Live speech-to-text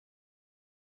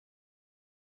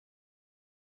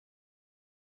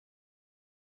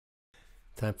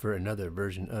Time for another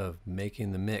version of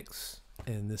Making the Mix,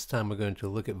 and this time we're going to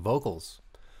look at vocals.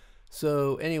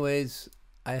 So anyways,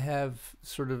 I have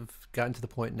sort of gotten to the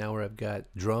point now where I've got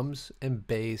drums and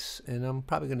bass, and I'm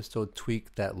probably going to still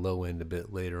tweak that low end a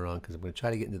bit later on because I'm going to try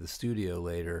to get into the studio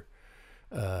later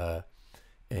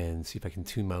and see if I can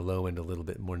tune my low end a little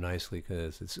bit more nicely,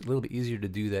 because it's a little bit easier to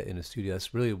do that in a studio.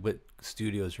 That's really what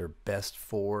studios are best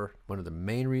for. One of the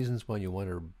main reasons why you want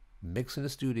to mix in a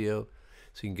studio,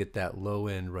 so you can get that low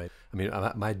end right. I mean,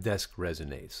 my desk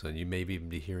resonates, so you may even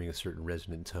be hearing a certain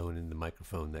resonant tone in the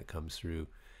microphone that comes through.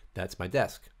 That's my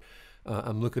desk.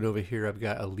 I'm looking over here. I've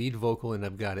got a lead vocal, and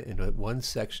I've got it in one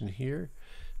section here.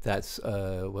 That's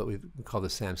what we call the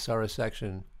samsara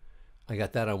section. I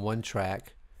got that on one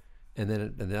track, and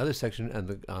then in the other section,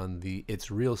 on the It's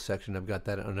Real section, I've got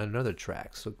that on another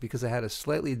track. So because I had a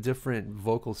slightly different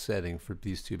vocal setting for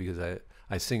these two, because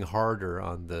I sing harder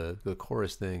on the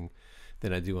chorus thing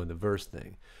than I do on the verse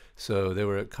thing. So there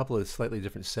were a couple of slightly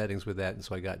different settings with that, and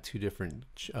so I got two different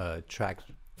tracks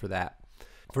for that.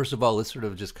 First of all, let's sort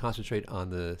of just concentrate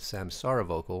on the samsara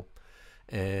vocal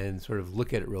and sort of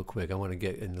look at it real quick. I want to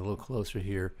get in a little closer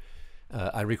here.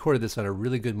 I recorded this on a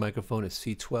really good microphone at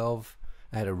C12.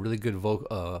 I had a really good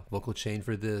vocal chain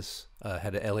for this.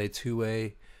 Had an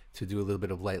LA2A to do a little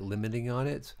bit of light limiting on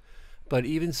it. But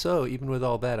even so, even with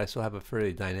all that, I still have a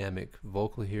fairly dynamic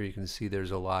vocal here. You can see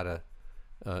there's a lot of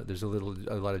a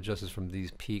lot of adjustments from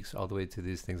these peaks all the way to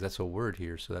these things. That's a word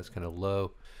here, so that's kind of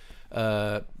low.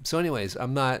 So anyways,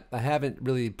 I haven't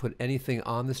really put anything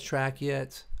on this track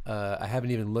yet. I haven't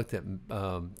even looked at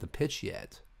the pitch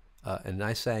yet. And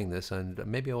I sang this, and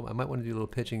maybe I might want to do a little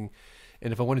pitching.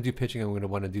 And if I want to do pitching, I'm going to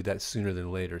want to do that sooner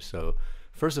than later. So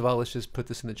first of all, let's just put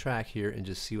this in the track here and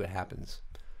just see what happens.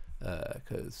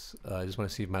 Because I just want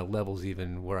to see if my level's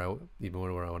even where I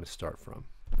want to start from.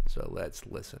 So let's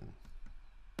listen.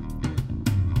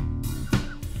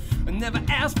 I never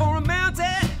asked for a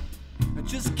mountain, it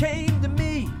just came to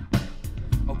me.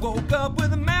 I woke up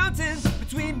with a mountain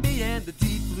between me and the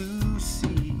deep blue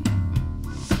sea.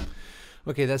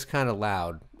 Okay, that's kind of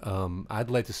loud.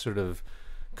 I'd like to sort of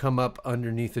come up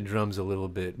underneath the drums a little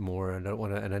bit more, and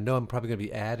I know I'm probably going to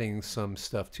be adding some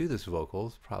stuff to this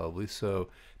vocals probably. So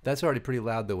that's already pretty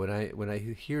loud though. When I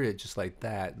hear it just like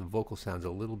that, the vocal sounds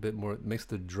a little bit more. It makes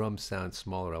the drums sound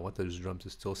smaller. I want those drums to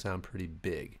still sound pretty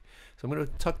big. So I'm going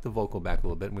to tuck the vocal back a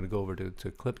little bit. I'm going to go over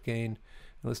to clip gain, and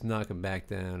let's knock them back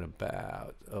down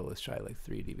about, let's try like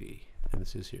 3 dB. And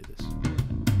let's just hear this.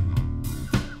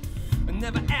 I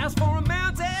never asked for a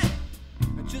mountain,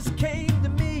 it just came to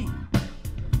me.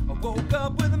 I woke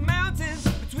up with a mountain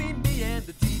between me and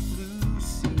the deep blue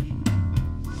sea.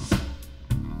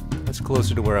 That's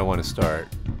closer to where I want to start.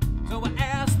 So I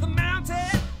asked the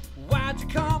mountain, why'd you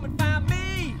come and find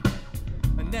me?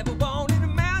 I never wanted a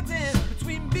mountain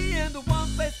between me and the one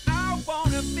place I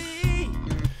wanna be.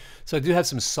 So I do have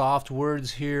some soft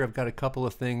words here. I've got a couple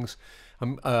of things.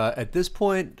 At this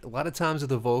point, a lot of times with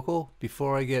the vocal,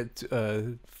 before I get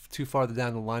too far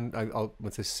down the line,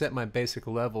 once I set my basic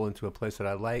level into a place that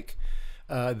I like,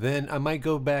 then I might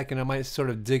go back and I might sort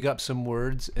of dig up some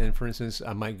words. And for instance,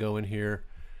 I might go in here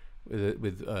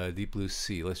with Deep Blue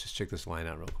Sea. Let's just check this line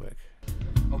out real quick.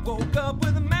 I woke up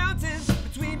with a mountain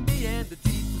between me and the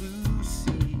deep blue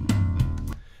sea.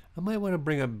 I might want to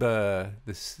bring up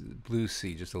this Blue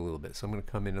Sea just a little bit. So I'm going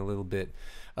to come in a little bit.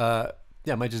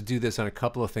 Yeah, I might just do this on a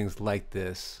couple of things like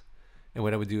this. And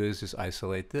what I would do is just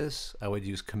isolate this. I would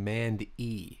use Command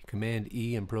E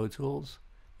in Pro Tools,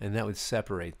 and that would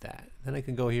separate that. Then I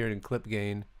can go here and clip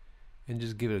gain and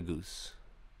just give it a goose.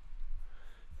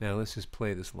 Now let's just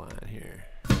play this line here.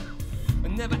 I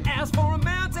never asked for a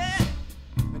mountain,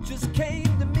 it just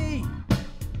came to me.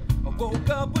 I woke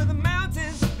up with a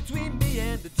mountain between me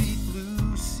and the deep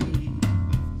blue sea.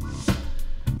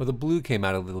 Well, the blue came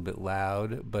out a little bit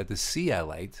loud, but the C I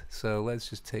liked. So let's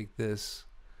just take this.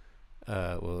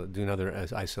 We'll do another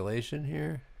isolation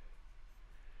here,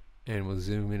 and we'll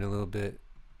zoom in a little bit,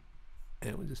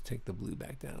 and we'll just take the blue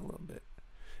back down a little bit.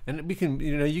 And we can,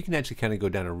 you can actually kind of go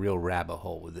down a real rabbit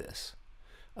hole with this.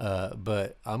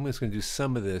 But I'm just going to do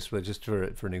some of this, but just for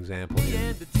an example.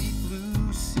 And the deep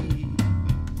blue sea.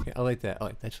 Okay, I like that.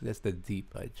 Oh, actually, that's the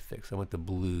deep I fixed. I want the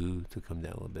blue to come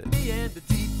down a little bit. And the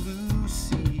deep blue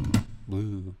sea.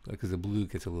 Blue, because the blue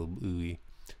gets a little bluey.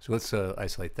 So let's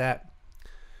isolate that.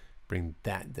 Bring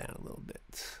that down a little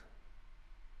bit.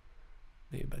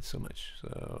 Maybe about so much.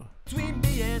 So between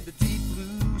me and the deep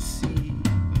blue sea.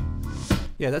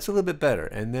 Yeah, that's a little bit better.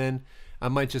 And then I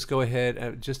might just go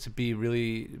ahead, just to be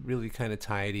really kind of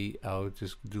tidy, I'll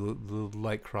just do little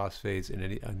light crossfades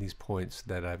on these points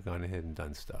that I've gone ahead and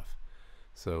done stuff.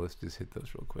 So let's just hit those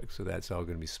real quick. So that's all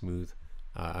going to be smooth.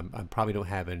 I probably don't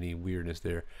have any weirdness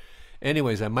there.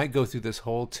 Anyways, I might go through this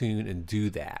whole tune and do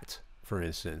that, for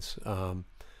instance.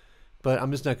 But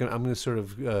I'm just not going to, I'm going to sort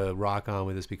of rock on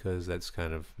with this because that's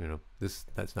kind of, you know,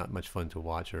 that's not much fun to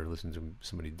watch or listen to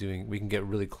somebody doing. We can get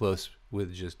really close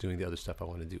with just doing the other stuff I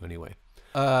want to do anyway.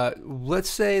 Let's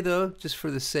say, though, just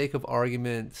for the sake of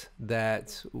argument,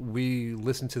 that we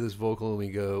listen to this vocal and we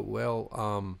go,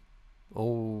 well,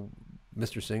 oh,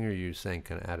 Mr. Singer, you're saying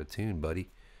kind of out of tune, buddy.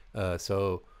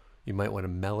 So you might want a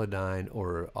Melodyne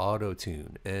or auto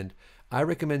tune. And I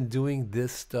recommend doing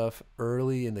this stuff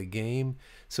early in the game.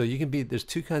 So you can be, there's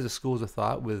two kinds of schools of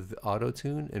thought with auto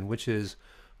tune, and which is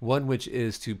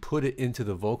to put it into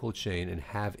the vocal chain and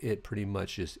have it pretty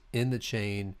much just in the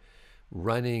chain,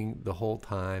 running the whole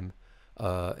time,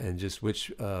 and just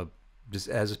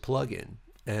as a plug-in.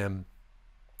 And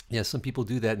yeah, some people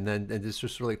do that, and it's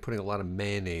just sort of like putting a lot of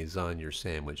mayonnaise on your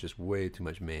sandwich, just way too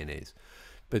much mayonnaise.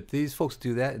 But these folks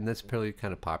do that, and that's fairly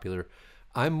kind of popular.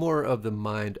 I'm more of the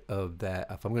mind of that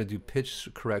if I'm going to do pitch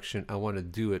correction, I want to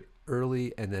do it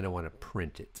early, and then I want to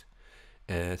print it.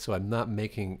 And so I'm not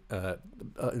making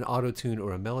an auto-tune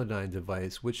or a Melodyne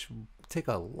device, which take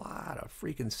a lot of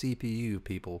freaking CPU,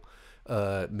 people.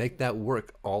 Make that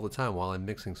work all the time while I'm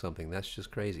mixing something. That's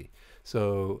just crazy.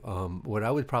 So what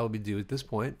I would probably do at this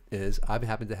point is I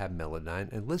happen to have Melodyne,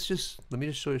 and let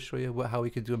me just show you how we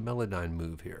could do a Melodyne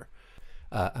move here.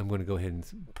 I'm going to go ahead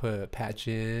and patch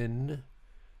in,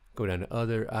 go down to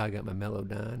other. I got my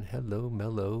Melodyne. Hello,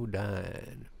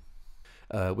 Melodyne.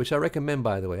 Which I recommend,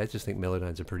 by the way. I just think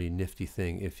Melodyne's a pretty nifty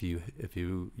thing if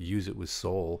you use it with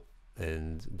soul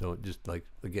and don't just, like,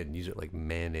 again, use it like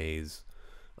mayonnaise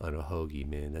on a hoagie,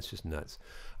 man. That's just nuts.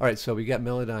 All right, so we got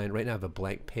Melodyne. Right now I have a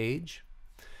blank page.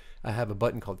 I have a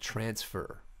button called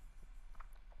transfer.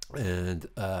 And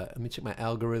let me check my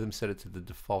algorithm, set it to the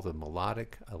default of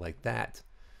melodic. I like that.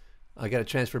 I got a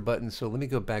transfer button, so let me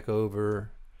go back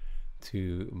over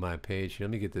to my page here.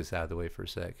 Let me get this out of the way for a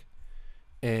sec.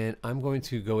 And I'm going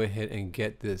to go ahead and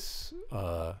get this,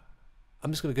 I'm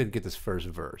just going to go ahead and get this first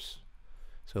verse.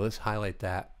 So let's highlight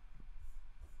that.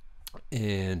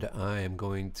 And I am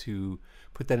going to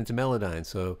put that into Melodyne.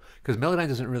 So, because Melodyne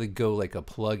doesn't really go like a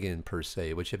plugin per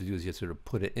se. What you have to do is you have to sort of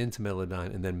put it into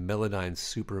Melodyne, and then Melodyne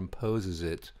superimposes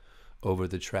it over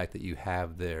the track that you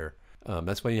have there.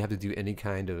 That's why you have to do any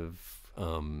kind of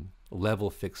level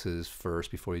fixes first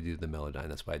before you do the Melodyne.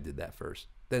 That's why I did that first,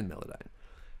 then Melodyne.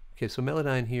 Okay, so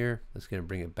Melodyne here, let's gonna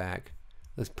bring it back.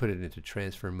 Let's put it into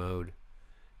transfer mode.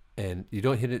 And you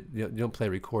don't hit it, you don't play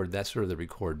record. That's sort of the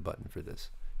record button for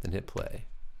this. Then hit play.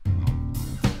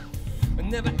 I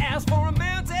never asked for a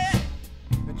mountain,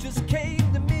 it just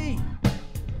came to me.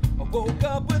 I woke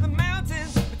up with a mountain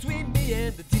between me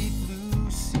and the deep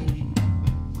blue sea.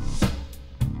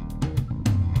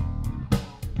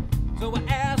 So I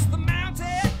asked the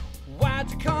mountain, why'd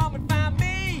you come and find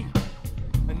me?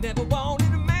 I never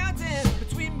wanted a mountain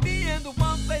between me and the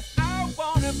one place I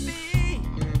wanna be.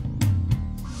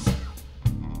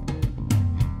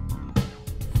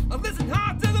 I listened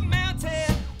hard to the mountain,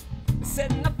 it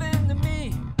said nothing to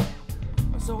me.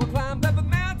 So I climbed up a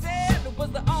mountain, it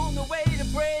was the only way to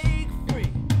break free.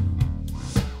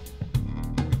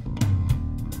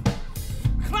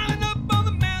 Climbing up on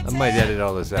the mountain, I might edit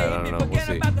all this out, I don't know, we'll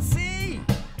see.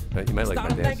 But you might like my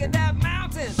dancing. That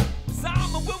mountain, all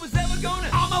my wood was ever gonna,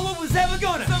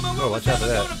 oh, watch out for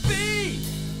that.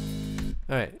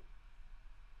 Alright.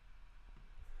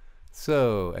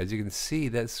 So, as you can see,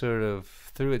 that sort of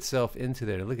threw itself into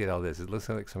there. Look at all this. It looks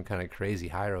like some kind of crazy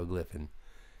hieroglyph, and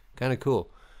kind of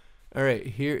cool. All right,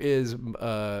 here's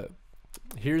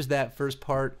that first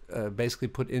part basically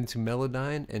put into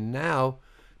Melodyne, and now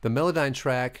the Melodyne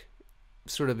track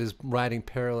sort of is riding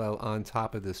parallel on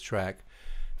top of this track.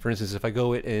 For instance, if I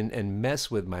go in and mess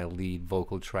with my lead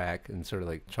vocal track and sort of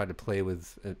like try to play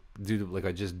with, do like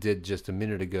I just did just a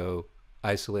minute ago,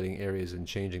 isolating areas and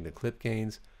changing the clip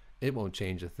gains, it won't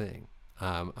change a thing.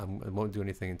 I won't do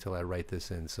anything until I write this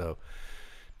in. So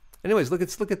anyways,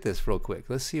 let's look at this real quick.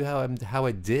 Let's see how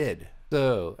I did.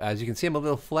 So as you can see, I'm a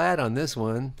little flat on this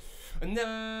one. I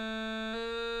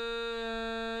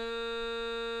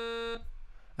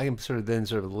can sort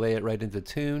of lay it right into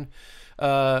tune.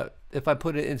 If I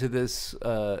put it into this,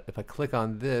 if I click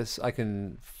on this, I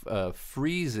can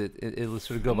freeze it. It'll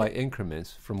sort of go by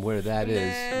increments from where that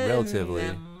is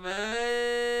relatively.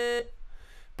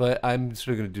 But I'm sort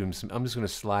of going to do some, I'm just going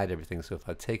to slide everything. So if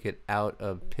I take it out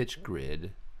of pitch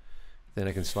grid, then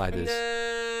I can slide this.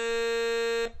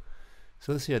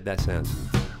 So let's see how that sounds.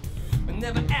 I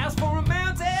never asked for a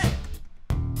mountain.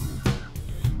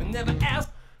 I never asked.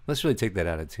 Let's really take that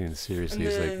out of tune seriously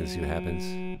so I can see what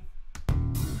happens.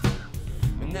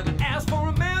 I never asked for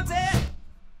a mountain.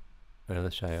 All right,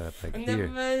 let's try it up like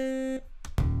here.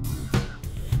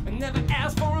 I never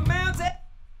asked for a mountain.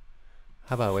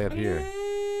 How about way up here?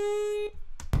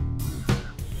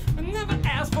 I never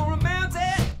asked for a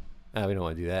mountain. Ah, we don't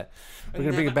want to do that. We're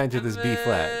going to bring it back to this B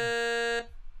flat.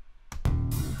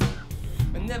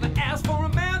 I never asked for a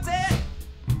mountain.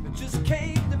 It just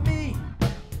came to me.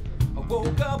 I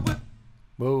woke up with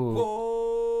Whoa.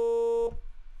 whoa.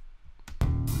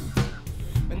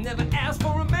 I never asked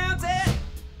for a mountain.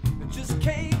 It just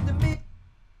came to me.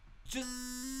 Just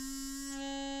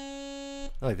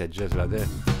I like that just about there.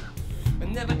 I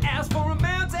never asked for a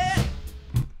mountain.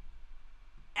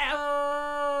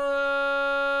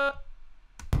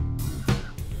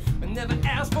 I never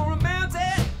asked for a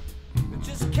mountain. It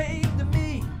just came to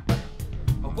me.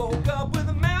 I woke up with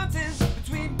a mountain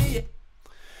between me.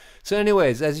 So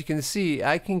anyways, as you can see,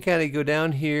 I can kind of go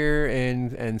down here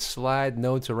and slide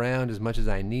notes around as much as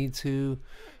I need to.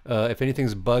 If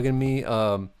anything's bugging me.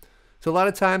 So a lot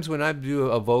of times when I do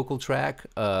a vocal track,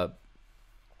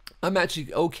 I'm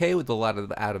actually okay with a lot of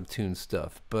the out of tune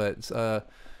stuff, but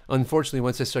unfortunately,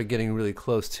 once I start getting really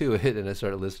close to it and I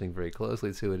start listening very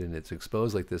closely to it and it's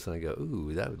exposed like this, and I go,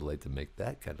 ooh, I would like to make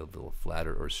that kind of a little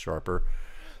flatter or sharper.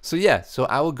 So yeah, so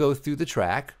I will go through the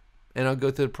track and I'll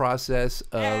go through the process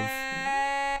of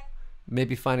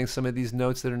maybe finding some of these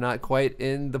notes that are not quite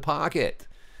in the pocket,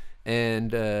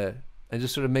 and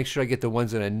just sort of make sure I get the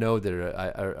ones that I know that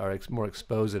are more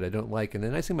exposed that I don't like. And the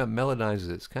nice thing about Melodyne is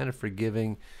it's kind of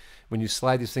forgiving. When you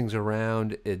slide these things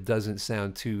around, it doesn't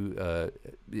sound too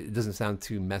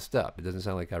messed up. It doesn't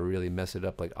sound like I really mess it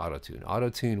up like auto-tune.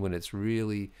 Auto-tune, when it's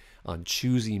really on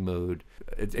choosy mode,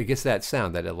 it gets that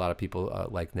sound that a lot of people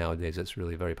like nowadays. That's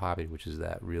really very popular, which is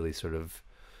that really sort of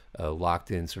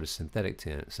locked in sort of synthetic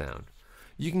sound.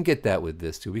 You can get that with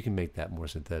this too. We can make that more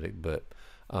synthetic, but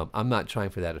I'm not trying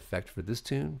for that effect for this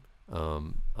tune.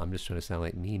 I'm just trying to sound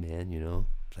like me, man, you know,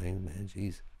 saying, man,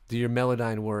 jeez. Do your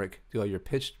Melodyne work, do all your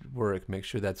pitched work, make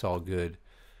sure that's all good.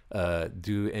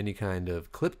 Do any kind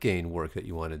of clip gain work that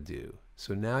you want to do.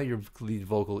 So now your lead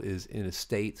vocal is in a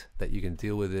state that you can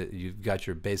deal with it. You've got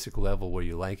your basic level where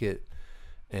you like it.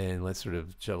 And let's sort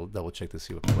of double check to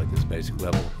see what I like this basic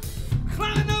level.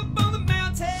 Climbing up on the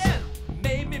mountain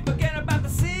made me forget about the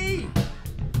sea.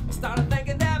 I started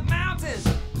thinking that mountain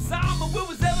was all my will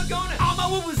was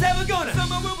ever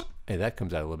gonna. Hey, that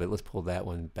comes out a little bit. Let's pull that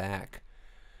one back.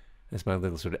 That's my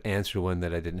little sort of answer one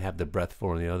that I didn't have the breath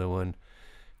for in the other one.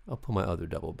 I'll pull my other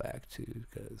double back too,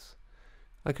 because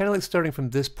I kind of like starting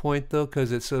from this point though,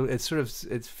 because it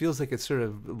feels like it's sort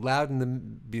of loud in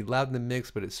the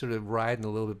mix, but it's sort of riding a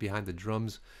little bit behind the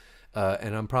drums.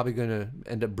 And I'm probably going to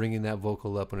end up bringing that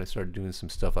vocal up when I start doing some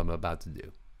stuff I'm about to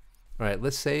do. All right,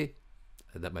 let's say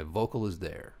that my vocal is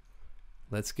there.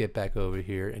 Let's get back over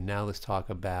here, and now let's talk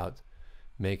about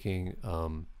making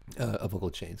a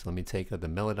vocal chain. So let me take the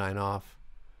Melodyne off.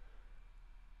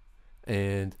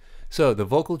 And so the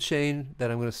vocal chain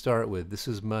that I'm going to start with, this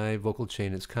is my vocal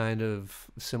chain. It's kind of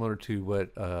similar to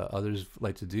what others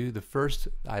like to do. The first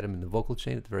item in the vocal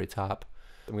chain at the very top,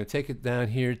 I'm going to take it down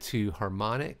here to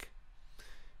harmonic,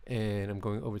 and I'm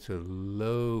going over to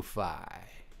lo-fi.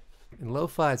 And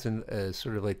lo-fi is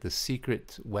sort of like the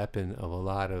secret weapon of a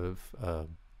lot of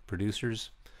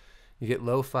producers. You get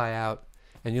lo-fi out,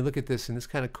 and you look at this, and it's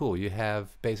kind of cool. You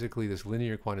have basically this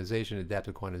linear quantization,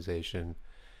 adaptive quantization,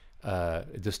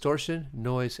 distortion,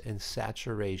 noise, and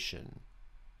saturation.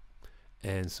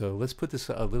 And so let's put this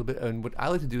a little bit, and what I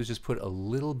like to do is just put a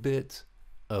little bit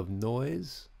of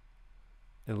noise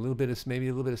and a little bit of, maybe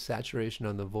a little bit of saturation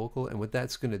on the vocal. And what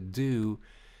that's going to do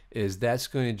is that's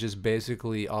going to just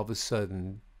basically all of a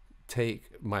sudden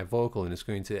take my vocal, and it's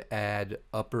going to add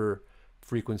upper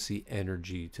frequency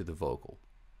energy to the vocal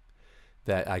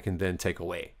that I can then take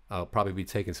away. I'll probably be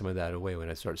taking some of that away when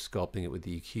I start sculpting it with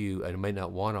the EQ. I might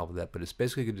not want all of that, but it's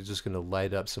basically just going to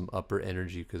light up some upper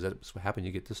energy, because that's what happens.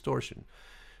 You get distortion.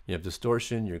 You have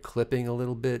distortion, you're clipping a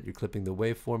little bit, you're clipping the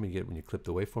waveform. When you clip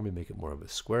the waveform, you make it more of a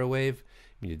square wave.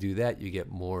 When you do that, you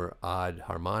get more odd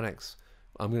harmonics.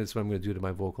 That's what I'm going to do to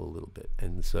my vocal a little bit.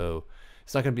 And so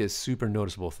it's not going to be a super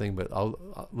noticeable thing, but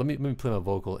let me play my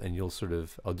vocal, and you'll sort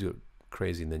of, I'll do it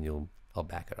crazy, and then I'll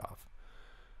back it off.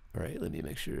 All right, let me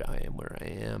make sure I am where I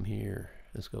am here.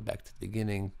 Let's go back to the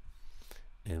beginning,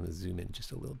 and let's zoom in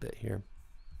just a little bit here.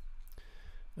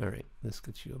 All right, let's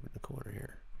get you over in the corner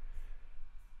here.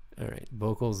 All right,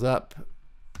 vocals up.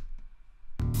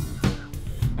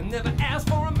 I never asked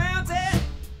for a mountain.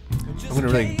 I'm going to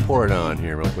really pour it on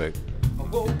here real quick. I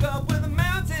woke up with a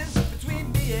mountain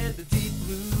between me and the deep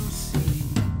blue sea.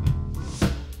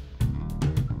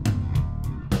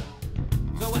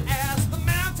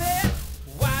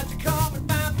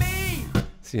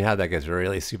 See how that gets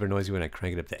really super noisy when I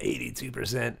crank it up to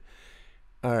 82%?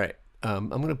 All right, I'm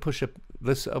gonna push up.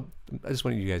 I just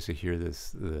want you guys to hear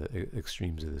this, the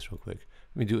extremes of this real quick.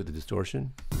 Let me do it with the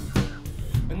distortion.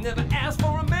 I never asked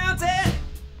for a mountain,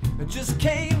 it just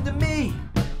came to me.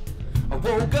 I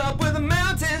woke up with a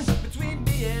mountain between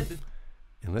me and the...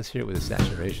 And let's hear it with the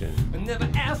saturation. I never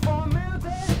asked for a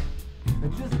mountain,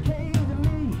 it just came to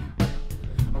me.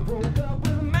 I woke up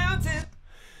with a mountain.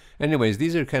 Anyways,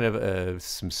 these are kind of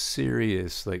some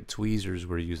serious like tweezers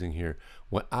we're using here.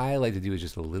 What I like to do is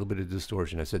just a little bit of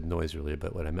distortion. I said noise earlier,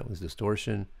 but what I meant was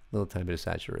distortion, a little tiny bit of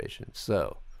saturation.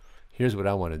 So here's what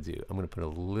I want to do. I'm going to put a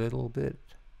little bit,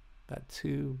 about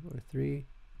 2 or 3,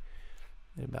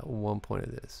 and about 1 point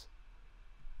of this.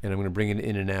 And I'm going to bring it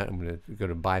in and out. I'm going to go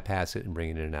to bypass it and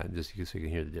bring it in and out, just so you can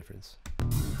hear the difference.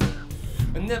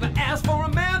 I never asked for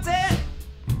a mountain,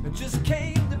 it just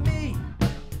came to me.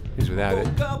 Here's without it.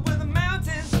 Woke up with a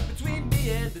mountain between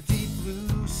me and the deep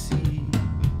blue sea.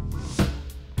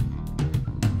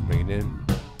 Bring it in.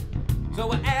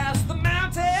 So I asked the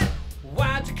mountain,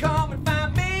 why'd you come and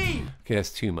find me? Okay,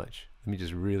 that's too much. Let me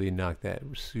just really knock that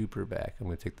super back. I'm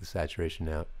going to take the saturation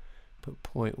out. Put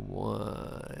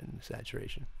 0.1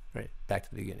 saturation. Right, back to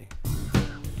the beginning.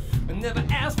 I never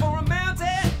asked for a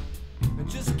mountain, it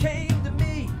just came to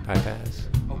me. Bypass.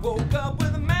 I woke up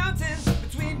with a mountain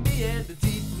between me and the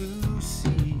deep blue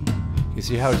sea. You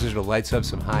see how it just lights up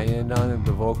some high end on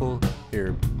the vocal?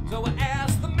 Here, So I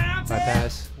asked the mountain,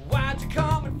 bypass. why'd you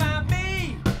come and find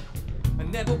me? I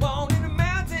never wanted a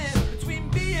mountain between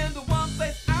me and the one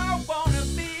place I wanna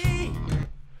be.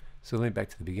 So let me back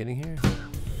to the beginning here.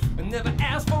 I never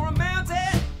asked for a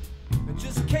mountain, it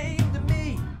just came to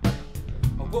me.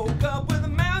 I woke up with a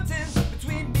mountain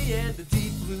between me and the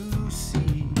deep blue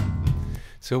sea.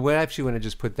 So when actually when I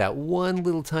just put that one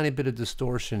little tiny bit of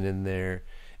distortion in there,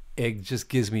 it just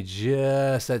gives me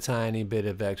just a tiny bit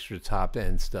of extra top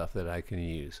end stuff that I can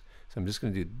use. So I'm just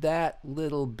going to do that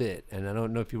little bit, and I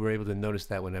don't know if you were able to notice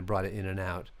that when I brought it in and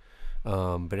out.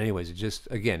 But anyways, it just,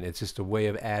 again, it's just a way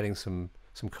of adding some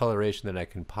coloration that I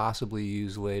can possibly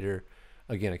use later.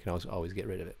 Again, I can always get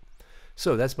rid of it.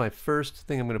 So that's my first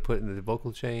thing I'm going to put in the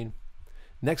vocal chain.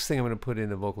 Next thing I'm going to put in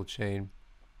the vocal chain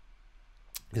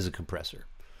is a compressor.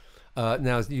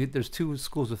 Now, there's two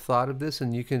schools of thought of this,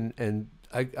 and you can, and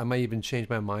I might even change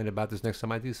my mind about this next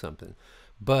time I do something.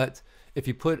 But if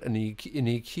you put an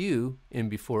EQ in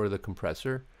before the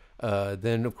compressor,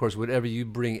 then of course whatever you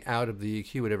bring out of the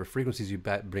EQ, whatever frequencies you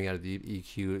bring out of the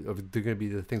EQ, they're going to be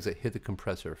the things that hit the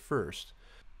compressor first.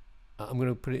 I'm going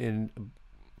to put it in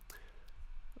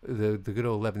the good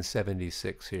old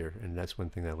 1176 here, and that's one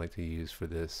thing I like to use for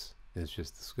this, is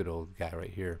just this good old guy right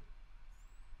here.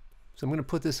 So I'm going to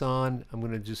put this on. I'm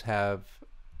going to just have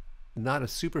not a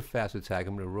super fast attack.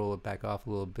 I'm going to roll it back off a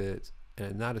little bit,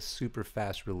 and not a super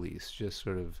fast release, just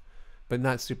sort of, but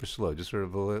not super slow, just sort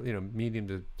of a, you know,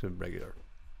 medium to regular.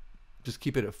 Just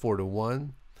keep it at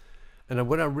 4:1. And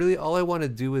what all I want to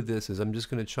do with this is I'm just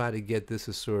going to try to get this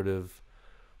as sort of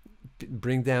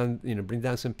bring down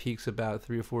some peaks about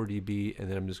 3 or 4 dB, and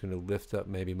then I'm just going to lift up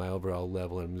maybe my overall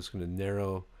level, and I'm just going to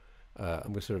narrow. I'm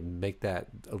going to sort of make that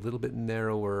a little bit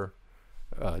narrower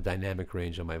dynamic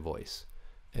range on my voice.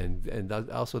 And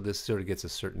also this sort of gets a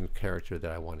certain character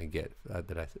that I want to get,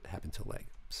 that I happen to like.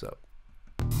 So.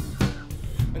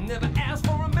 I never asked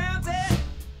for a mountain,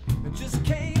 it just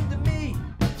came to me.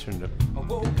 Turn it up. I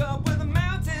woke up with a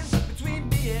mountain between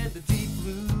me and the deep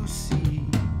blue sea.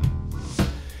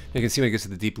 You can see when it gets to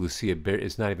the deep blue sea,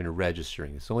 it's not even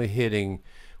registering. It's only hitting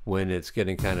when it's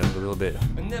getting kind of a little bit.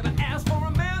 I never asked for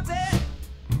a mountain,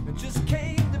 it just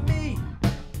came to me.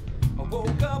 I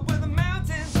woke up with a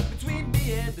mountain between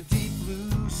me and the deep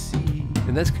blue sea.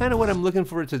 And that's kind of what I'm looking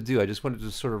for it to do. I just wanted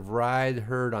to sort of ride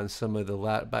herd on some of the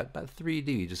about 3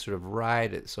 dB, just sort of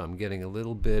ride it, so I'm getting a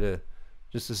little bit of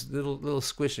just this little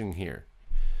squishing here.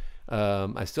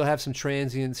 I still have some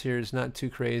transients here. It's not too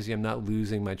crazy. I'm not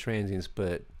losing my transients,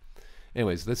 but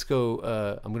anyways, let's go.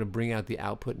 I'm going to bring out the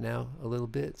output now a little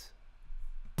bit.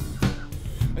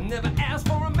 I never asked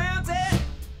for a mountain,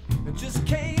 it just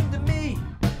came to me.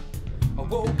 I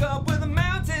woke up with a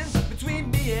mountain between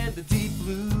me and the deep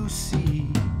blue sea.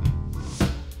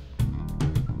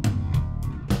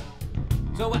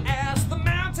 So I asked the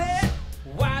mountain,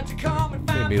 why'd you come and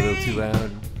find me? Maybe a little too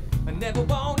loud. I never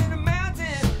wanted a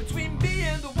mountain between me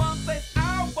and the one place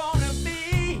I wanna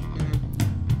be.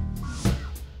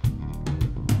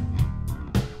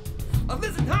 I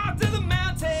listened hard to the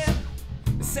mountain,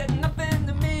 it said nothing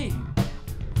to me.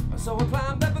 So I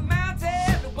climbed up a mountain,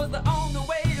 it was the only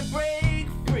way to break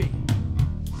free.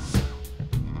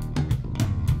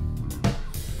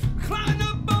 Climbing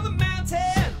up on the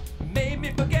mountain,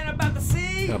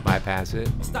 bypass it.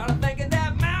 I started thinking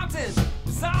that mountain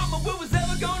was all my world was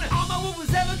ever gonna, all my world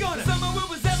was ever gonna, all my world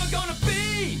was ever gonna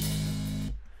be.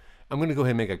 I'm gonna go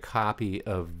ahead and make a copy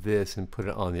of this and put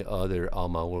it on the other All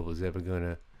My World Was Ever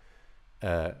Gonna.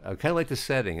 I kind of like the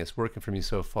setting. It's working for me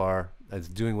so far. It's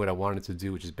doing what I wanted to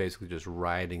do, which is basically just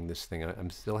riding this thing. I'm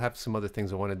still have some other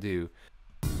things I want to do.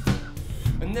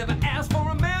 I never asked for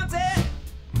a mountain,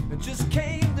 it just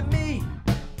came to me.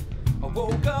 I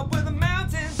woke up with a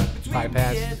mountain between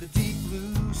Bypass. me and the deep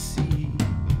blue sea.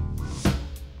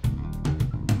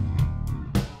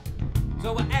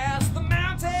 So I asked the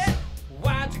mountain,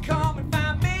 why'd you come and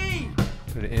find me?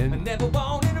 Put it I in. never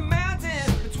wanted a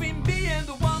mountain between me and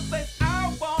the one place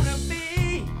I wanna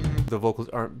be. The vocals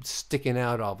aren't sticking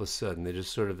out all of a sudden. They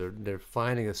just sort of they're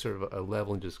finding a sort of a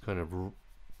level and just kind of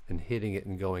and hitting it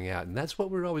and going out. And that's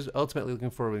what we're always ultimately looking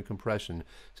for in compression.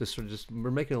 Just sort of we're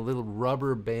making a little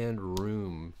rubber band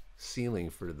room ceiling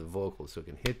for the vocals, so it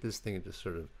can hit this thing and just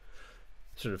sort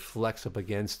of flex up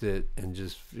against it, and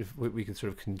just if we can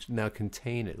sort of now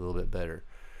contain it a little bit better.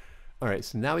 All right,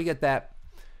 so now we get that.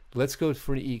 Let's go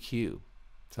for an EQ.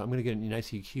 So I'm going to get a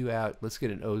nice EQ out. Let's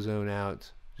get an ozone out,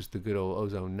 just the good old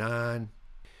ozone 9.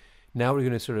 Now we're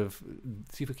going to sort of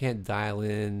see if we can't dial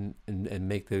in and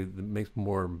make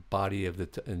more body of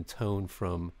and tone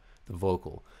from the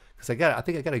vocal, because I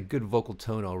think I got a good vocal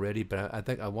tone already, but I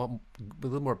think I want a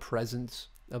little more presence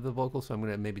of the vocal, so I'm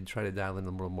going to maybe try to dial in a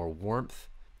little more warmth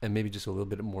and maybe just a little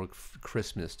bit more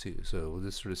crispness too. So we'll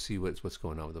just sort of see what's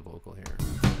going on with the vocal here.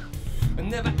 I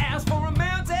never asked for a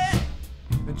mountain,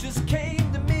 it just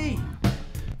came to me.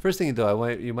 First thing though,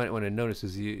 you might want to notice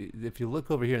is if you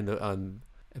look over here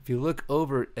if you look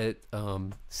over at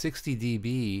 60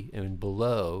 dB and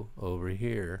below over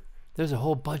here, there's a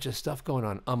whole bunch of stuff going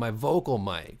on my vocal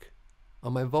mic.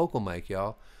 On my vocal mic,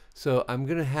 y'all. So I'm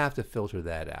going to have to filter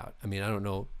that out. I mean, I don't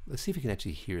know. Let's see if you can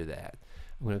actually hear that.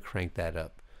 I'm going to crank that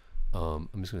up. I'm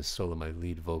just going to solo my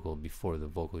lead vocal before the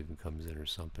vocal even comes in or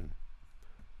something.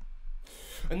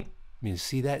 I mean,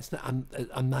 see that? It's not,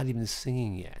 I'm not even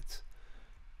singing yet.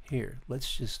 Here,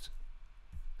 let's just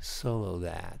solo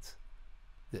that.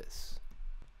 This.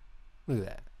 Look at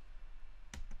that.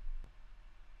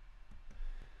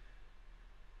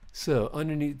 So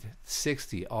underneath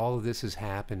 60, all of this is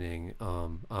happening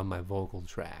on my vocal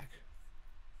track.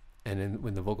 And then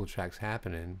when the vocal track's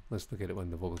happening, let's look at it when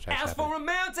the vocal track's happening. Asked for a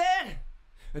mountain,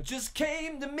 it just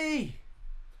came to me.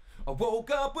 I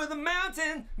woke up with a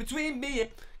mountain between me and...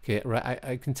 Okay, right.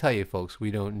 I can tell you, folks, we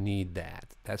don't need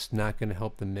that. That's not going to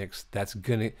help the mix. That's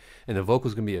gonna, and the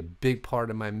vocal's going to be a big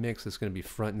part of my mix. It's going to be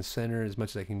front and center as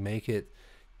much as I can make it.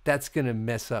 That's going to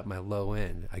mess up my low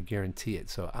end. I guarantee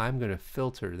it. So I'm going to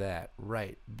filter that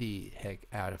right the heck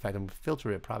out. In fact, I'm going to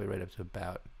filter it probably right up to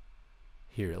about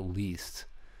here at least.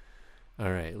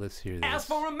 All right, let's hear this. Asked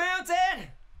for a mountain,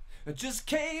 it just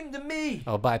came to me.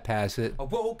 I'll bypass it. I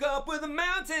woke up with a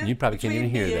mountain. You probably can't even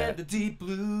hear between me that. and the deep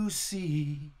blue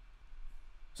sea.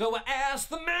 So I asked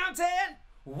the mountain,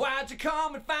 why'd you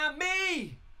come and find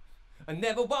me? I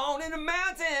never wanted a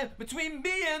mountain between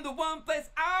me and the one place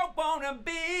I wanna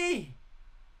be.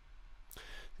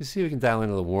 Let's see if we can dial in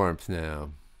a little warmth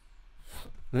now.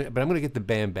 But I'm going to get the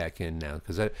band back in now,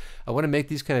 because I want to make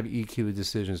these kind of EQ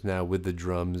decisions now with the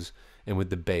drums and with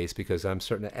the bass, because I'm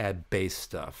starting to add bass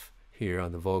stuff here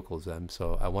on the vocals.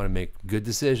 So I want to make good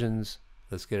decisions.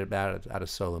 Let's get it out of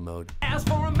solo mode. Asked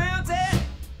for a mountain,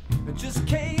 it just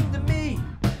came to me.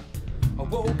 I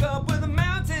woke up with a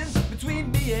mountain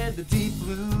between me and the deep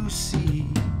blue sea.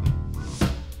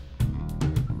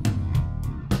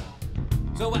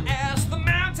 So I asked the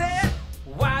mountain,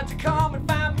 why'd you come and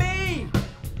find me?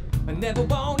 I never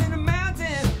wanted a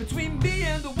mountain between me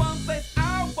and the one place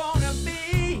I wanna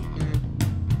be.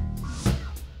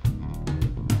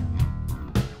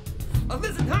 I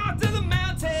listened hard to the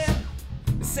mountain,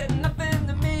 it said nothing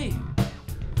to me.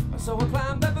 So I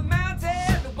climbed up a mountain,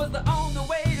 it was the only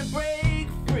way to break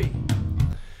free.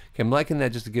 Okay, I'm liking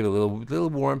that just to give a little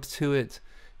warmth to it.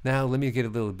 Now let me get a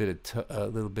little bit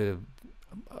of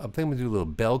I think I'm gonna do a little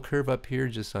bell curve up here,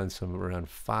 just on some around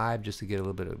 5, just to get a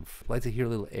little bit of. I'd like to hear a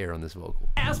little air on this vocal.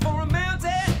 Asked for a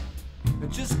mountain,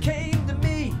 it just came to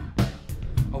me.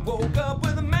 I woke up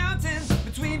with a mountain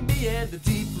between me and the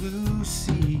deep blue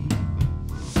sea.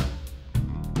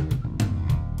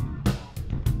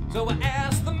 So I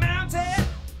asked the mountain,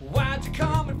 why'd you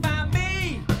come and find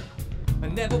me? I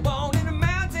never wanted a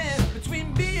mountain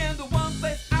between me and the one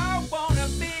place I wanna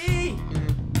be.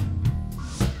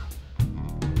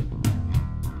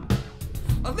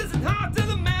 I listened hard to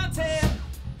the mountain,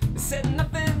 it said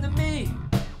nothing to me.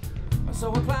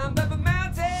 So I climbed up a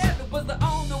mountain, it was the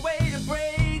only way to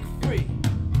break free.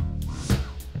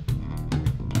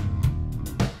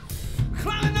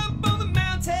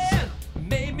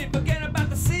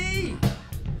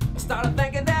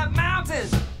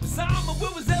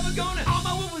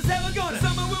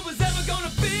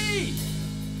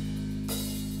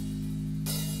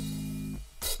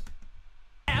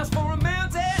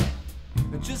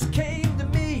 just came to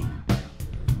me.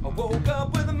 I woke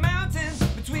up with a mountain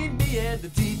between me and the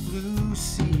deep blue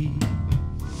sea.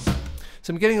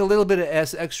 So I'm getting a little bit of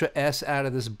extra S out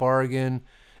of this bargain,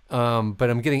 but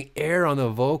I'm getting air on the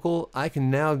vocal. I can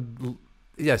now,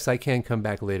 yes, I can come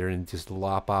back later and just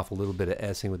lop off a little bit of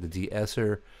S-ing with the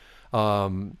de-esser.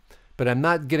 But I'm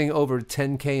not getting over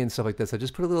 10K and stuff like this. I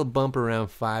just put a little bump around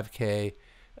 5K.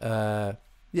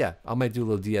 Yeah, I might do a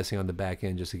little de-essing on the back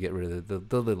end just to get rid of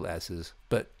the little S's.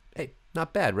 But hey,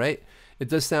 not bad, right? It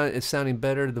does sound, it's sounding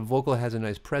better. The vocal has a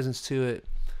nice presence to it.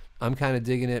 I'm kind of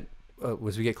digging it.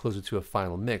 As we get closer to a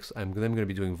final mix, I'm then going to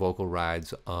be doing vocal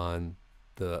rides on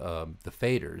the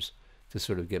faders to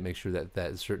sort of make sure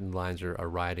that certain lines are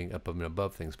riding up and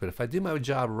above things. But if I do my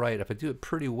job right, if I do it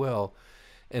pretty well,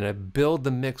 and I build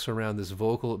the mix around this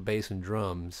vocal, bass, and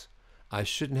drums, I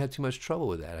shouldn't have too much trouble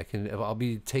with that. I'll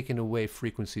be taking away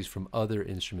frequencies from other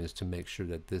instruments to make sure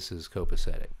that this is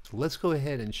copacetic. So let's go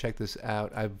ahead and check this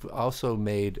out. I've also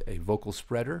made a vocal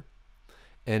spreader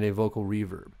and a vocal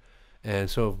reverb. And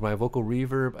so for my vocal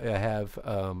reverb, I have,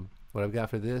 what I've got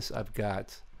for this, I've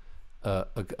got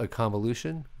a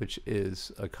convolution, which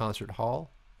is a concert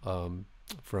hall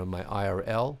from my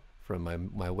IRL, from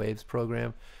my Waves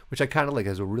program, which I kind of like. It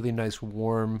has a really nice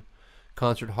warm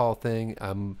concert hall thing.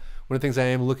 One of the things I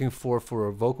am looking for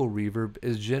a vocal reverb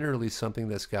is generally something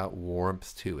that's got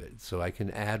warmth to it. So I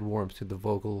can add warmth to the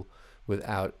vocal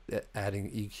without adding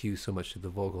EQ so much to the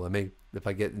vocal. I may, if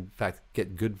I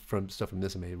get good stuff from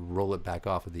this, I may roll it back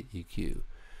off of the EQ.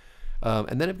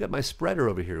 And then I've got my spreader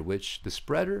over here, which the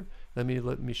spreader, let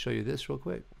me show you this real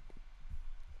quick.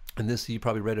 And this you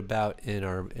probably read about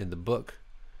in the book.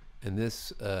 And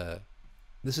this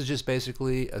is just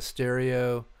basically a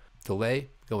stereo delay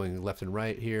going left and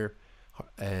right here.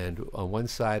 And on one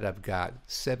side I've got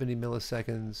 70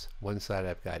 milliseconds, one side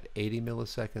I've got 80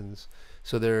 milliseconds.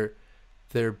 So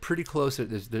they're pretty close.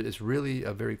 It's really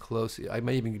a very close. I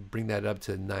might even bring that up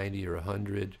to 90 or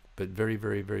 100, but very,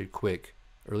 very, very quick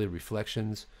early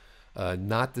reflections.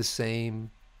 Not the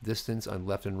same distance on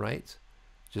left and right,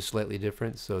 just slightly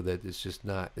different, so that it's just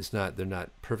not, they're not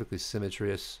perfectly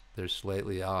symmetrous. They're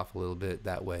slightly off a little bit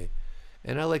that way.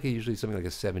 And I like it usually something like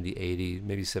a 70, 80,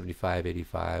 maybe 75,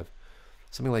 85.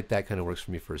 Something like that kind of works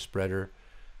for me for a spreader.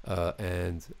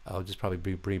 And I'll just probably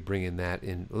be bringing that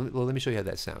in. Well, let me show you how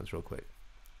that sounds real quick.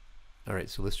 All right,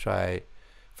 so let's try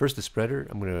first the spreader.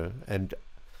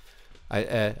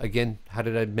 Again, how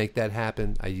did I make that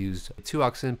happen? I used 2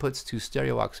 aux inputs, 2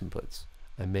 stereo aux inputs.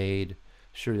 I made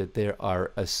sure that they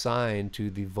are assigned to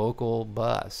the vocal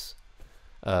bus.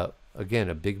 Again,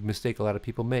 a big mistake a lot of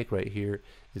people make right here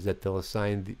is that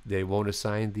they won't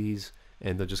assign these,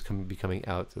 and they'll just be coming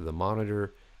out to the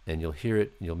monitor, and you'll hear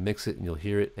it, and you'll mix it, and you'll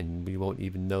hear it, and you won't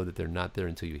even know that they're not there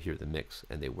until you hear the mix,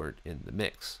 and they weren't in the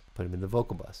mix. Put them in the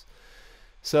vocal bus.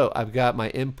 So I've got my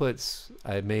inputs.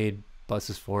 I made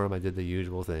buses for them. I did the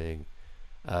usual thing,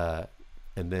 and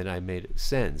then I made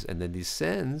sends, and then these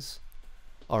sends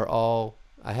are all,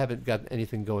 I haven't got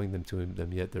anything going to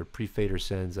them yet. They're pre-fader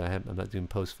sends. I'm not doing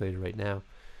post-fader right now.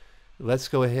 Let's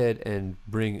go ahead and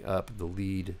bring up the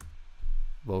lead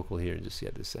vocal here and just see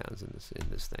how this sounds in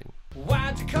this thing.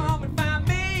 Why'd you come and find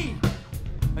me?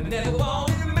 I never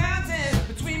wanted a mountain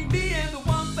between me and the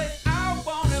one place I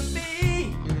wanna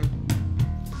be.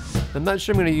 I'm not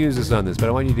sure I'm going to use this on this, but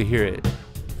I want you to hear it.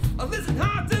 I listen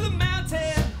hard to the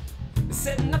mountain. It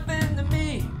said nothing to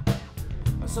me.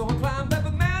 So I climbed up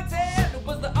a mountain. It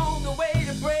was the only way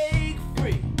to break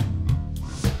free.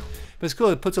 But it's cool.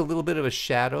 It puts a little bit of a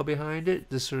shadow behind it.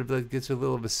 Just sort of like gets a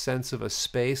little of a sense of a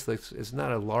space. Like it's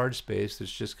not a large space. It's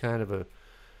just kind of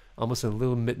almost a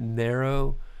little bit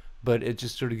narrow, but it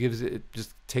just sort of it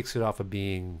just takes it off of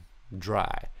being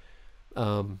dry.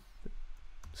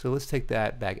 So let's take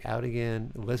that back out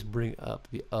again. Let's bring up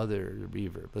the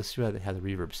reverb. Let's see how the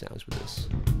reverb sounds with this.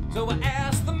 So I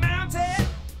asked the mountain,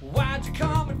 why'd you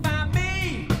come and find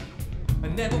me? I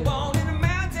never wanted a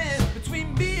mountain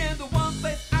between me and the one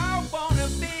place I wanna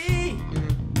be.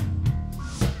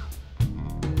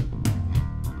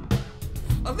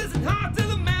 I listened hard to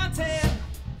the mountain.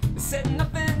 It said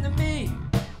nothing to me.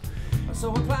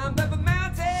 So I climbed up a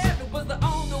mountain. It was the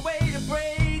only way to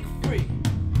break free.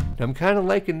 I'm kind of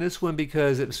liking this one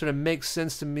because it sort of makes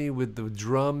sense to me with the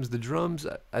drums. The drums,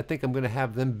 I think I'm going to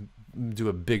have them do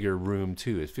a bigger room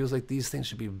too. It feels like these things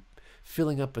should be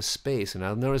filling up a space, and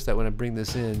I'll notice that when I bring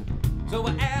this in. So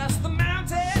I asked the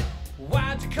mountain,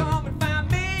 why'd you come and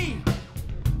find me?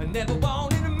 I never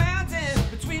wanted a mountain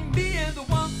between me and the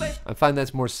one place. I find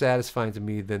that's more satisfying to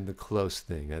me than the close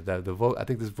thing. I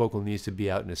think this vocal needs to be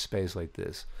out in a space like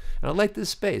this. And I like this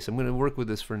space. I'm going to work with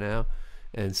this for now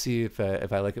and see if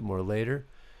I like it more later.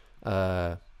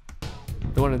 Don't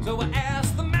want to. So I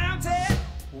asked the mountain,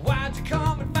 why'd you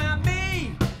come and find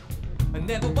me? I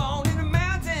never wanted a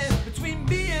mountain between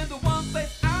me and the one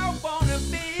place I wanna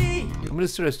be. I'm gonna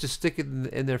sort of just stick it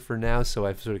in there for now, so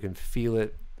I sort of can feel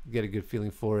it, get a good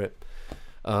feeling for it,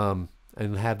 and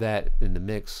have that in the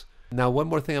mix. Now, one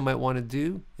more thing I might want to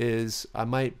do is I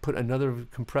might put another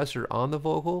compressor on the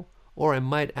vocal, or I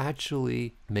might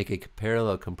actually make a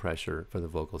parallel compressor for the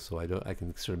vocal, so I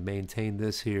can sort of maintain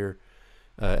this here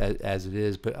as it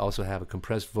is, but also have a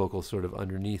compressed vocal sort of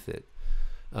underneath it.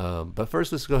 But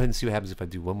first, let's go ahead and see what happens if I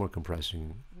do one more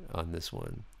compression on this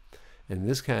one. And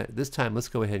this time, let's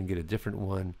go ahead and get a different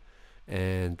one,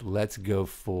 and let's go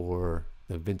for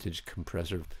the vintage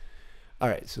compressor. All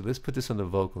right, so let's put this on the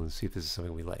vocal and see if this is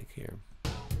something we like here.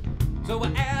 So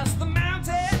I asked the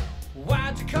mountain,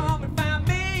 why'd you come and find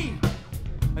me?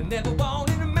 I never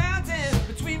wanted a mountain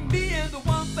between me and the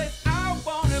one place I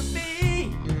wanna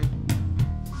be.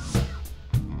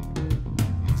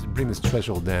 Let's bring this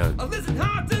threshold down. I listened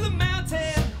hard to the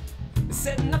mountain, it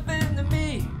said nothing to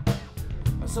me.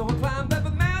 So I climbed up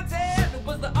a mountain, it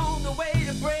was the only way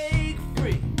to break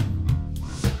free.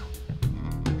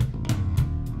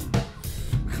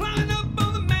 Climbing up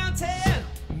on the mountain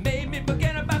made me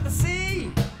forget about the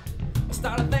sea. I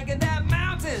started thinking that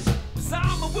mountain was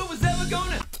all my will was ever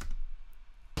gonna.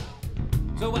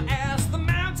 So I asked the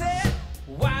mountain,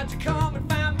 why'd you come and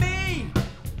find me?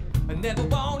 I never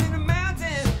wanted a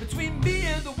mountain between me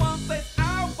and the one place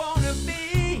I wanna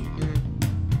be.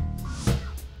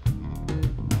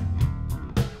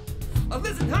 I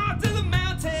listened hard to the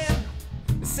mountain,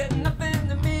 it said nothing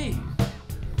to me.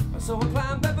 So I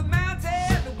climbed up a mountain,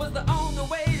 it was the only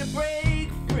way to break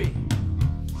free.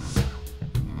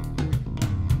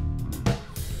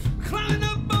 Climbing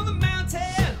up on the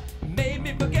mountain made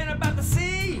me forget about the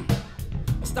sea.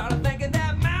 I started thinking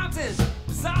that mountain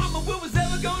was all my will was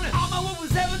ever gonna, all my will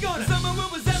was ever gonna, all my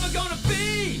will was ever gonna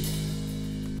be.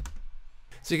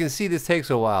 So you can see this takes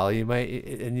a while. You might,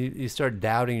 and you start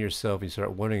doubting yourself. You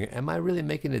start wondering, am I really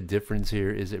making a difference here?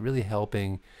 Is it really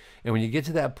helping? And when you get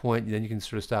to that point, then you can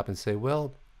sort of stop and say,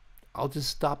 well, I'll just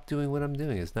stop doing what I'm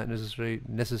doing. It's not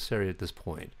necessary at this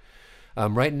point.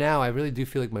 Right now, I really do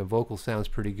feel like my vocal sounds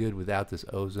pretty good without this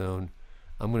ozone.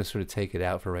 I'm going to sort of take it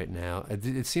out for right now.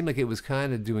 It seemed like it was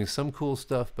kind of doing some cool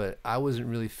stuff, but I wasn't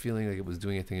really feeling like it was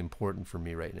doing anything important for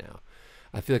me right now.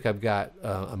 I feel like I've got,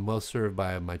 I'm well served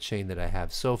by my chain that I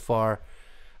have so far,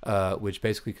 which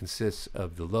basically consists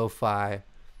of the lo-fi,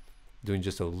 doing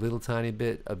just a little tiny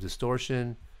bit of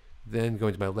distortion, then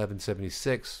going to my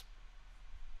 1176,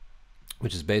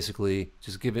 which is basically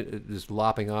just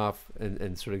lopping off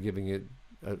and sort of giving it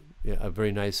a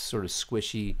very nice sort of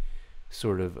squishy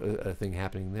sort of a thing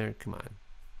happening there. Come on,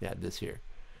 yeah, this here.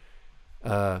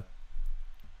 So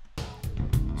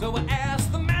I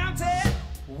asked the mountain,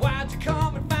 why'd you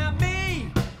come and find me?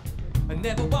 I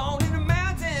never wanted a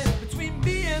mountain between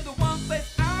me and the one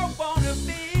place I wanna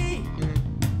be.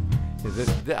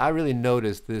 I really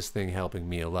noticed this thing helping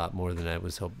me a lot more than I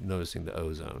was noticing the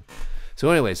ozone. So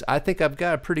anyways, I think I've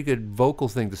got a pretty good vocal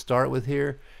thing to start with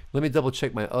here. Let me double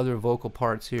check my other vocal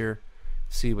parts here,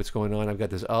 see what's going on. I've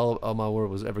got this all my world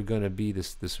was ever gonna be,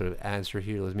 this sort of answer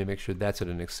here. Let me make sure that's at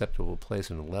an acceptable place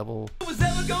and level.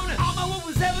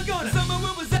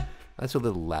 That's a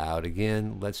little loud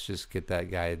again. Let's just get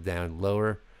that guy down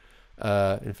lower.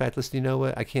 In fact, listen, you know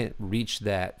what? I can't reach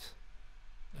that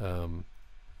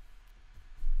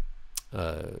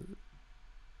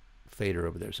fader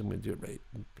over there, so I'm going to do it right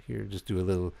here. Just do a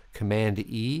little Command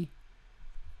E.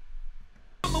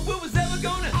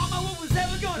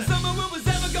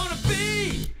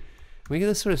 We're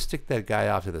going to sort of stick that guy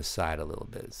off to the side a little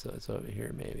bit, so it's over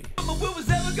here maybe.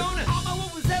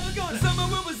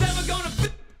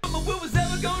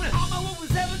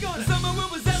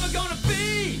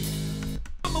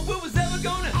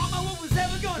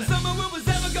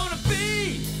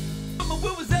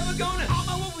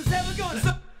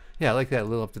 Yeah, I like that a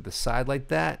little up to the side like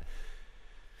that.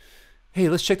 Hey,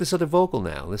 let's check this other vocal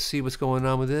now. Let's see what's going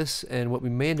on with this. And what we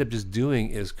may end up just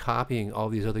doing is copying all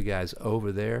these other guys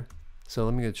over there. So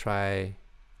let me go try.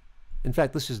 In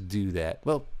fact, let's just do that.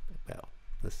 Well,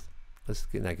 let's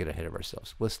not get ahead of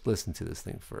ourselves. Let's listen to this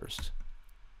thing first.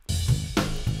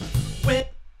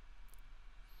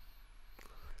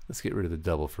 Let's get rid of the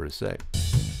double for a sec.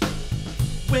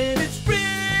 When it's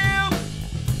real,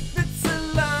 it's a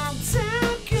long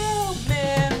time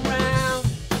coming round,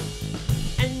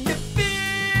 and you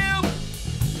feel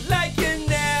like you're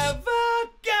never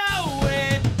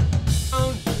going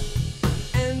on.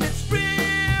 And it's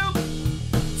real,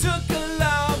 took a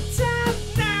long time,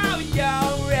 now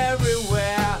you're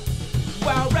everywhere.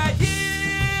 While right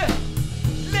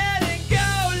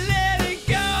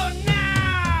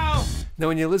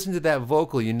when you listen to that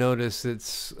vocal, you notice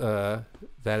that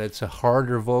it's a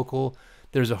harder vocal.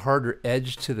 There's a harder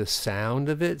edge to the sound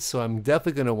of it, so I'm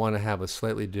definitely going to want to have a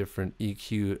slightly different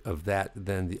EQ of that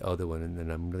than the other one, and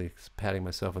then I'm really patting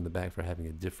myself on the back for having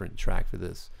a different track for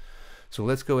this. So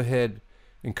let's go ahead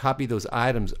and copy those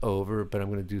items over, but I'm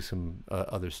going to do some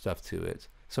other stuff to it.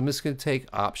 So I'm just going to take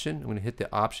Option, I'm going to hit the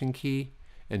Option key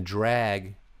and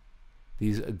drag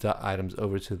these items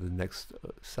over to the next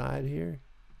side here,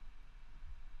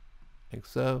 like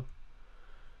so.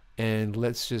 And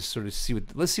let's just sort of see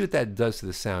what that does to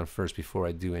the sound first before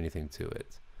I do anything to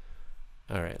it.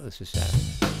 All right, let's just have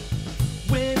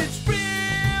it. When it's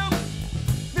real,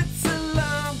 it's a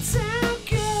long time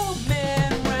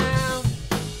coming round,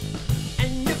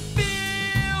 and you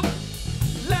feel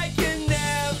like you're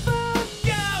never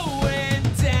going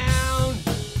down,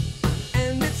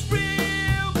 and it's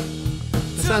real.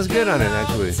 That sounds good on it,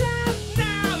 actually.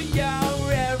 Now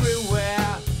you're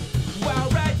everywhere. Well,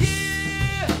 right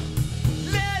here,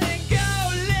 let it go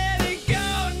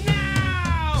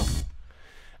now.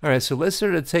 All right, so let's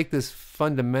sort of take this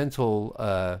fundamental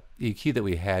EQ that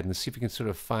we had and see if we can sort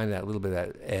of find that little bit of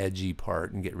that edgy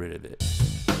part and get rid of it.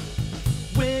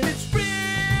 When it's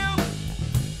real,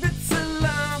 it's a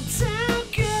long time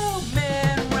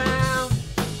coming round,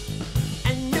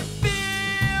 and you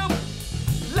feel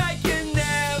like you're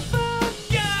never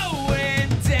going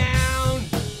down,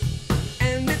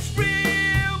 and it's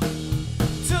real.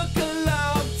 Took a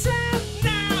long time,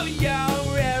 now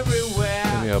you're everywhere.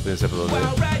 Let me open this up a little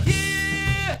Well, bit. right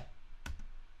here,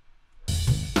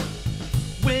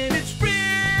 when it's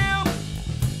real,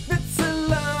 it's a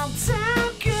long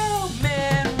time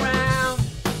coming round,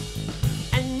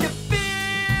 and you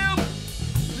feel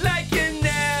like you're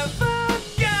never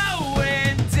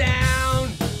going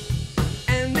down,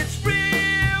 and it's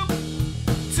real.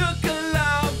 Took a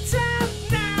long time,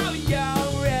 now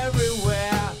you're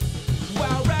everywhere.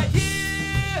 Well, right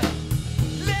here,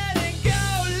 let it go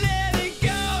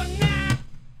now.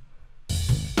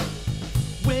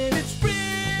 When it's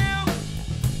real,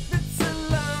 it's a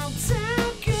long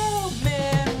time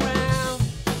coming round,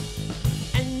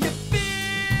 and you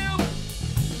feel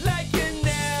like you're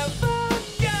never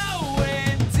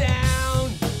going down,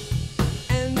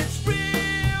 and it's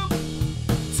real.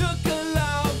 Took a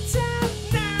long time,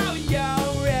 now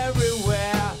you're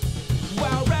everywhere.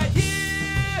 Well, right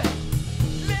here,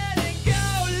 let it go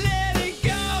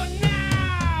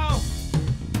now.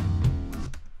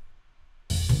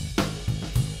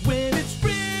 When it's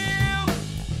real,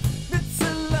 it's a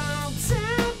long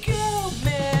time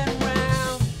coming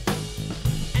round,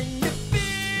 and you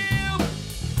feel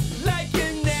like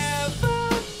you're never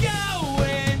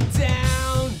going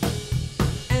down,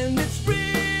 and it's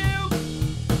real.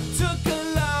 Took a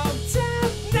long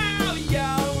time, now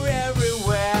you're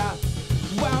everywhere.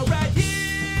 Well, right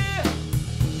here,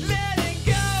 let it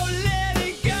go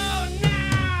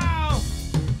now.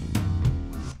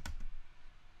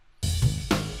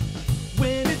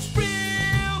 When it's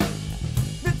real,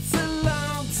 it's a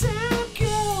long time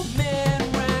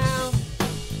coming round,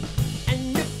 and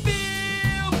you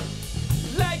feel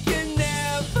like you're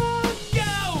never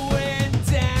going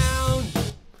down.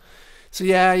 So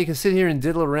yeah, you can sit here and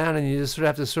diddle around, and you just sort of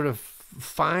have to sort of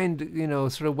find, you know,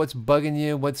 sort of what's bugging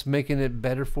you, what's making it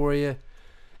better for you,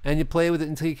 and you play with it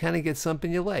until you kind of get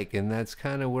something you like. And that's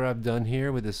kind of where I've done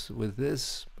here with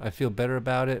this. I feel better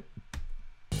about it.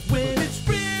 When it's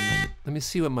real, Let me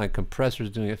see what my compressor is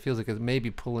doing. It feels like it may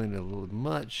be pulling a little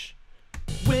much.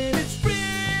 when it's real,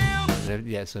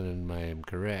 Yes, and I am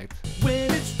correct.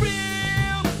 when it's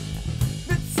real,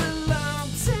 it's a long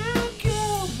time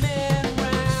coming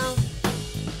round,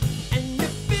 and you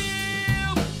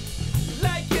feel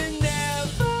like you're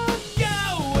never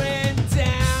going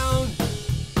down,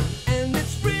 and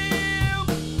it's real.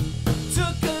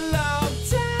 Took a long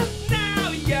time,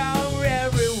 now you're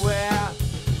everywhere.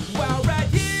 Well, right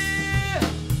here,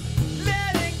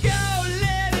 let it go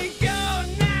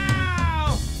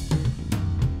now.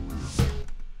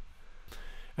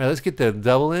 All right, let's get the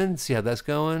double in, see how that's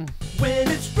going. When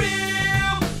it's real,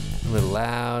 A little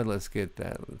loud. Let's get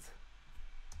that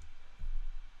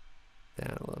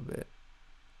down a little bit.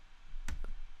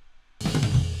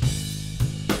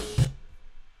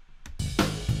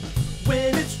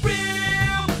 when it's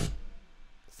real,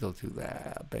 Still too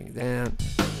loud. Bring it down.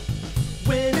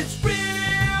 when it's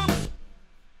real,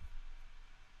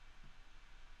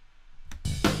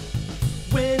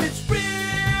 when it's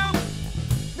real,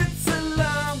 it's a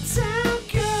long time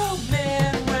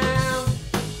coming round,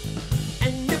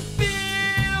 and you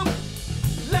feel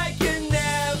like you're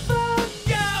never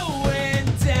going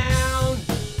down,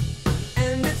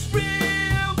 and it's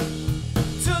real.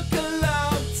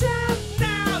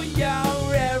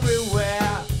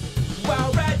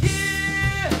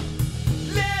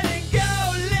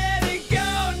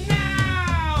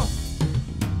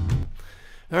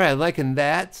 I'm liking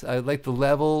that. I like the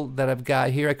level that I've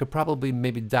got here. I could probably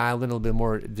maybe dial in a little bit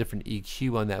more different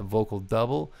EQ on that vocal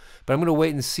double, but I'm going to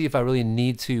wait and see if I really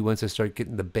need to once I start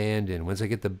getting the band in. Once I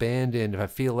get the band in, if I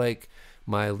feel like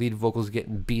my lead vocal's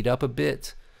getting beat up a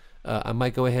bit, I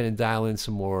might go ahead and dial in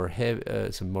some more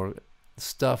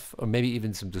stuff, or maybe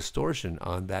even some distortion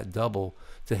on that double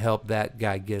to help that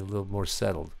guy get a little more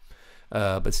settled.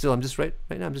 But still, I'm just right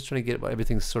now. I'm just trying to get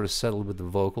everything sort of settled with the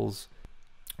vocals.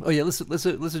 Oh yeah, let's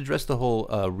address the whole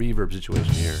reverb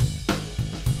situation here.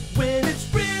 When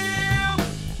it's real,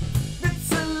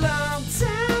 it's a long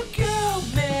time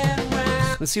coming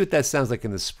round. Let's see what that sounds like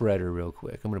in the spreader real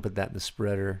quick. I'm gonna put that in the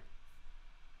spreader.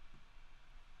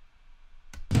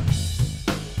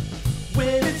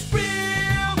 When it's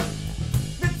real,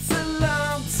 it's a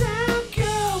long time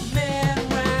coming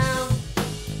round,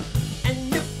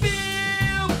 and you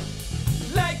feel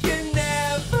like you're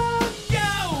never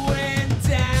going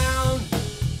down.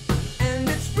 And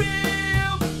it's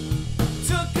real,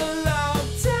 took a long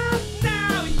time,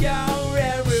 now you're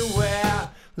everywhere.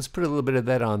 Let's put a little bit of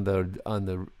that on this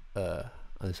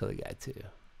other guy too.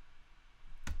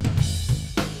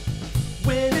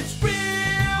 When it's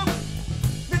real,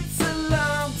 it's a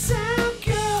long time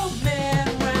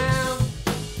coming round,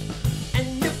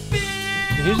 and you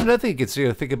feel. Here's another thing you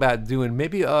could think about doing.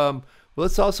 Maybe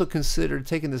let's also consider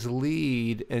taking this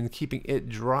lead and keeping it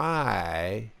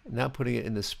dry, not putting it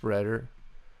in the spreader,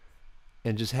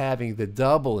 and just having the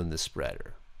double in the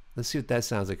spreader. Let's see what that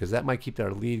sounds like, because that might keep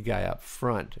our lead guy up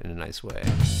front in a nice way.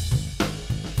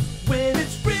 When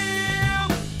it's real,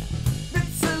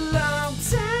 it's a long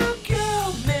time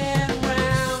coming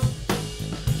round,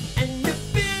 and you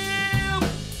feel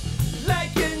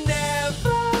like you're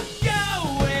never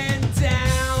going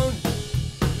down.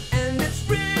 And it's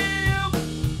real,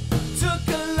 took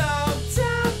a long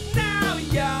time, now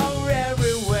you're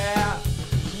everywhere.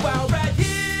 While right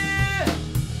here,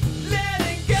 let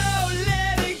it go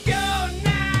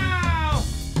now. I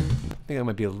think I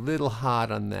might be a little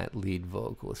hot on that lead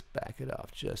vocal. Let's back it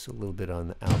off just a little bit on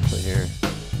the output here.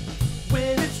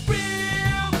 When it's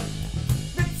real,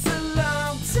 it's a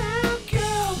long time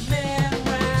coming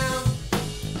round,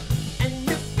 and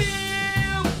you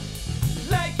feel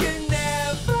like you're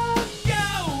never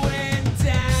going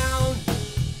down.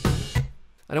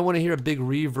 I don't want to hear a big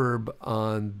reverb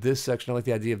on this section. I like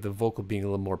the idea of the vocal being a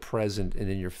little more present and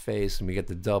in your face, and we get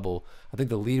the double. I think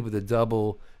the lead with the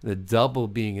double and the double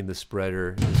being in the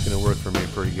spreader is going to work for me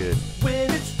pretty good. When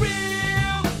it's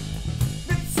real,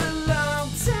 it's a long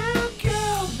time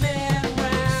coming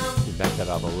round, Back that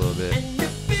off a little bit. and you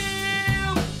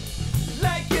feel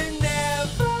like you're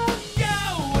never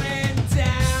going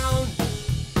down.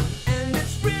 And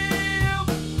it's real,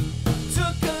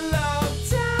 took a long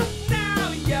time,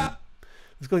 now you're.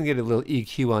 Let's go ahead and get a little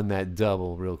EQ on that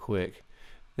double real quick.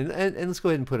 And let's go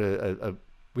ahead and put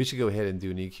we should go ahead and do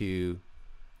an EQ.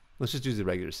 Let's just do the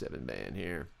regular 7-band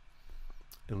here.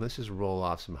 And let's just roll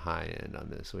off some high end on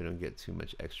this so we don't get too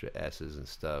much extra S's and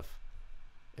stuff.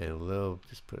 And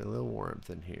just put a little warmth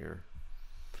in here.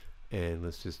 And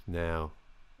let's just now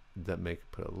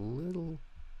put a little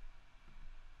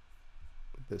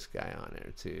this guy on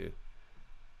there too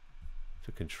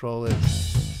to control it.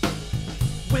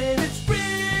 When it's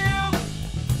real,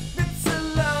 it's a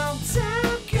long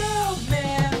time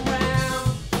coming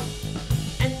round,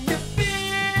 and you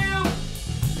feel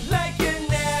like you're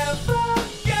never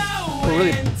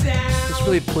going down. Just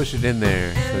really push it in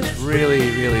there. So it's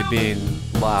really being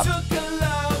lopped. Took a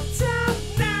long time,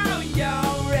 now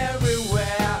you're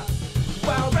everywhere.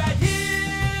 While right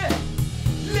here,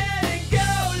 let it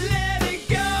go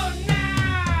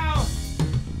now.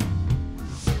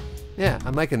 Yeah,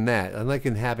 I'm liking that. I'm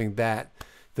liking having that,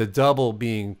 the double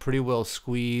being pretty well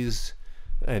squeezed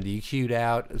and EQ'd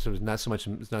out, so it's not so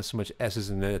much S's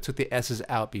in there. I took the S's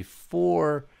out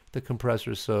before the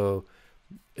compressor, so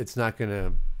it's not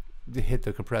gonna hit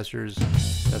the compressors.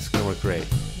 That's gonna work great.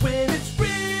 When it's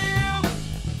real,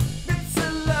 it's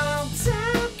a long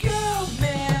time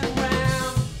coming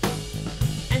round,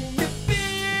 and you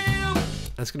feel.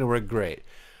 That's gonna work great.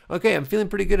 Okay, I'm feeling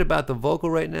pretty good about the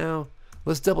vocal right now.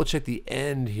 Let's double check the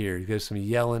end here. There's some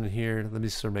yelling here. Let me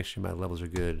sort of make sure my levels are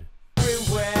good.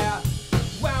 Everywhere.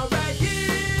 While right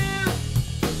here,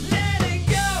 let it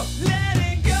go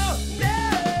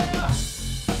now.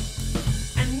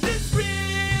 And it's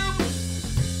real.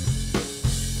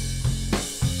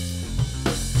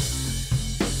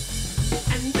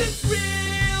 And it's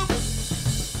real.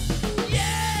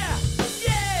 Yeah.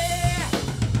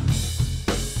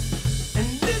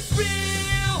 And it's real.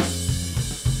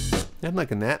 I'm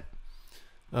liking that.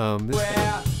 Well,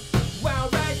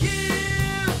 right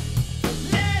here,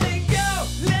 let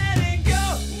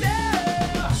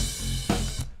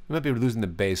We might be losing the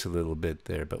bass a little bit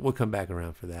there, but we'll come back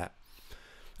around for that.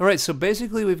 All right, so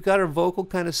basically we've got our vocal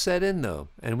kind of set in though,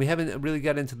 and we haven't really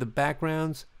got into the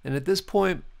backgrounds. And at this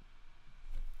point,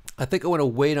 I think I want to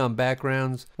wait on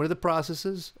backgrounds. One of the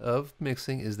processes of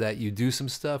mixing is that you do some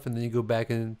stuff and then you go back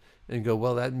and go,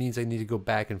 well, that means I need to go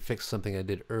back and fix something I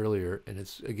did earlier. And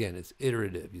it's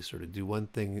iterative. You sort of do one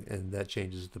thing and that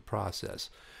changes the process.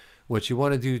 What you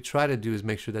want to do, try to do, is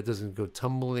make sure that doesn't go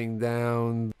tumbling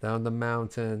down the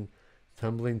mountain,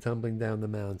 tumbling down the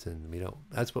mountain.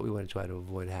 That's what we want to try to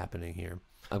avoid happening here.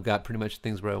 I've got pretty much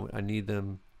things where I need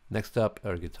them. Next up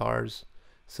are guitars.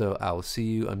 So I will see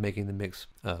you on Making the Mix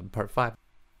part 5.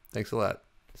 Thanks a lot.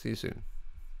 See you soon.